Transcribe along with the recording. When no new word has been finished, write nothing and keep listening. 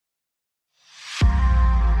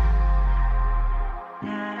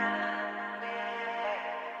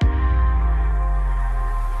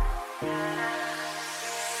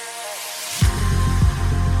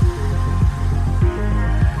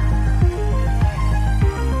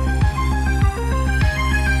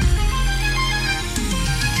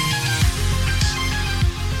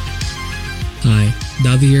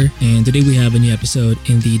Davi here, and today we have a new episode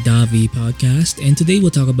in the Davi podcast, and today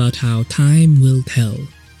we'll talk about how time will tell.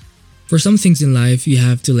 For some things in life, you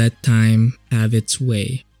have to let time have its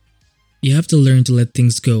way. You have to learn to let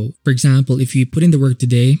things go. For example, if you put in the work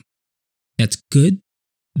today, that's good,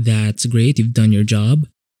 that's great, you've done your job.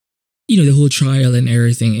 The whole trial and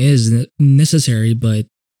error thing is necessary, but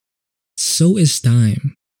so is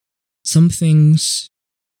time. Some things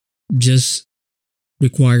just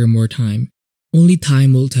require more time. Only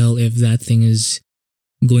time will tell if that thing is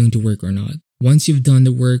going to work or not. Once you've done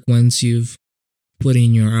the work, once you've put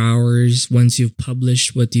in your hours, once you've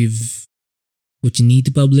published what you need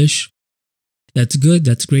to publish, that's good,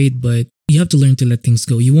 that's great, but you have to learn to let things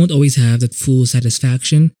go. You won't always have that full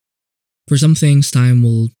satisfaction. For some things, time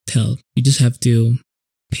will tell. You just have to.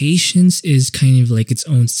 Patience is kind of like its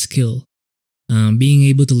own skill. Being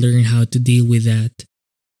able to learn how to deal with that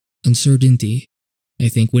uncertainty, I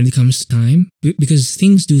think, when it comes to time, because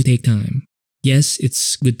things do take time. Yes,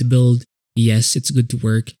 it's good to build. Yes, it's good to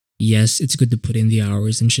work. Yes, it's good to put in the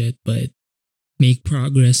hours and shit, but make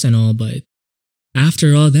progress and all. But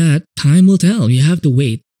after all that, time will tell. You have to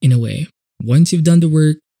wait in a way. Once you've done the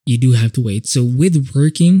work, you do have to wait. So with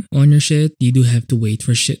working on your shit, you do have to wait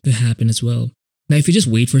for shit to happen as well. Now, if you just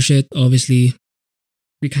wait for shit, obviously,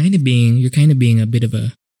 you're kind of being a bit of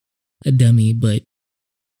a dummy, but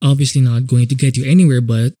obviously not going to get you anywhere.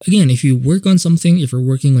 But again, if you work on something, if you're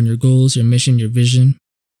working on your goals, your mission, your vision,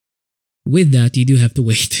 with that, you do have to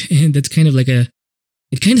wait. And that's kind of like it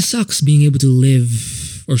kind of sucks being able to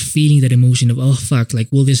live or feeling that emotion of, oh fuck,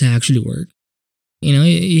 like, will this actually work?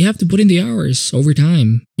 You have to put in the hours over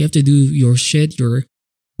time. You have to do your shit, your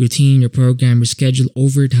routine, your program, your schedule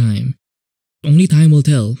over time. Only time will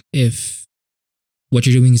tell if what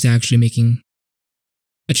you're doing is actually making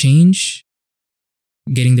a change,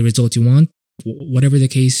 getting the results you want, whatever the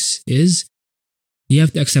case is. You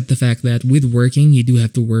have to accept the fact that with working, you do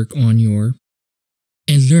have to work on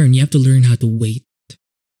and learn. You have to learn how to wait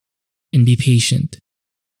and be patient.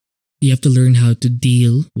 You have to learn how to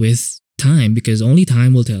deal with time, because only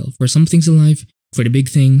time will tell. For some things in life, for the big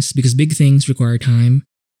things, because big things require time,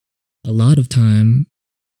 a lot of time,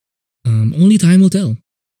 only time will tell.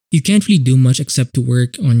 You can't really do much except to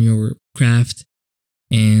work on your craft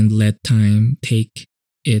and let time take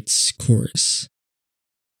its course.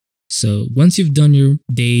 So once you've done your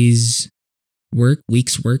day's work,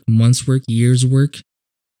 week's work, month's work, year's work,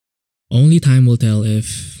 only time will tell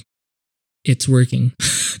if it's working.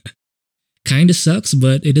 Kinda sucks,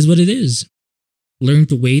 but it is what it is. Learn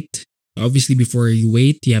to wait. Obviously, before you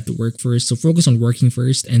wait, you have to work first. So focus on working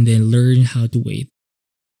first and then learn how to wait.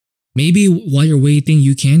 Maybe while you're waiting,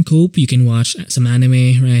 you can cope. You can watch some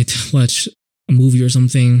anime, right? Watch a movie or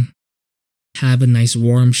something. Have a nice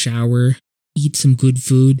warm shower. Eat some good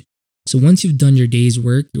food. So once you've done your day's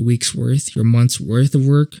work, your week's worth, your month's worth of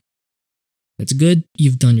work, that's good.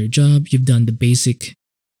 You've done your job. You've done the basic,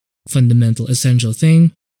 fundamental, essential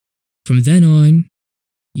thing. From then on,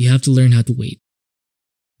 you have to learn how to wait.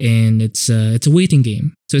 And it's a waiting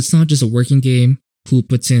game. So it's not just a working game. Who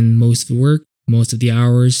puts in most of the work, most of the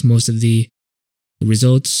hours, most of the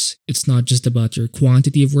results. It's not just about your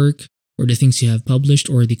quantity of work or the things you have published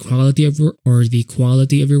or the quality of work or the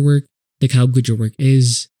quality of your work, like how good your work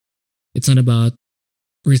is. It's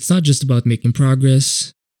not just about making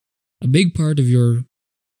progress. A big part of your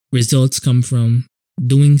results come from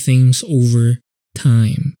doing things over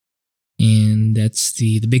time. And that's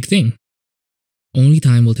the big thing. Only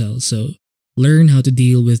time will tell. So learn how to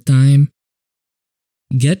deal with time.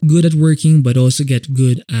 Get good at working, but also get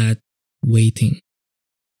good at waiting.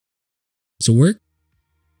 So work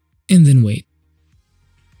and then wait.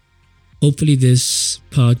 Hopefully this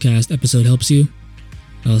podcast episode helps you.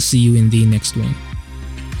 I'll see you in the next one.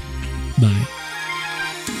 Bye.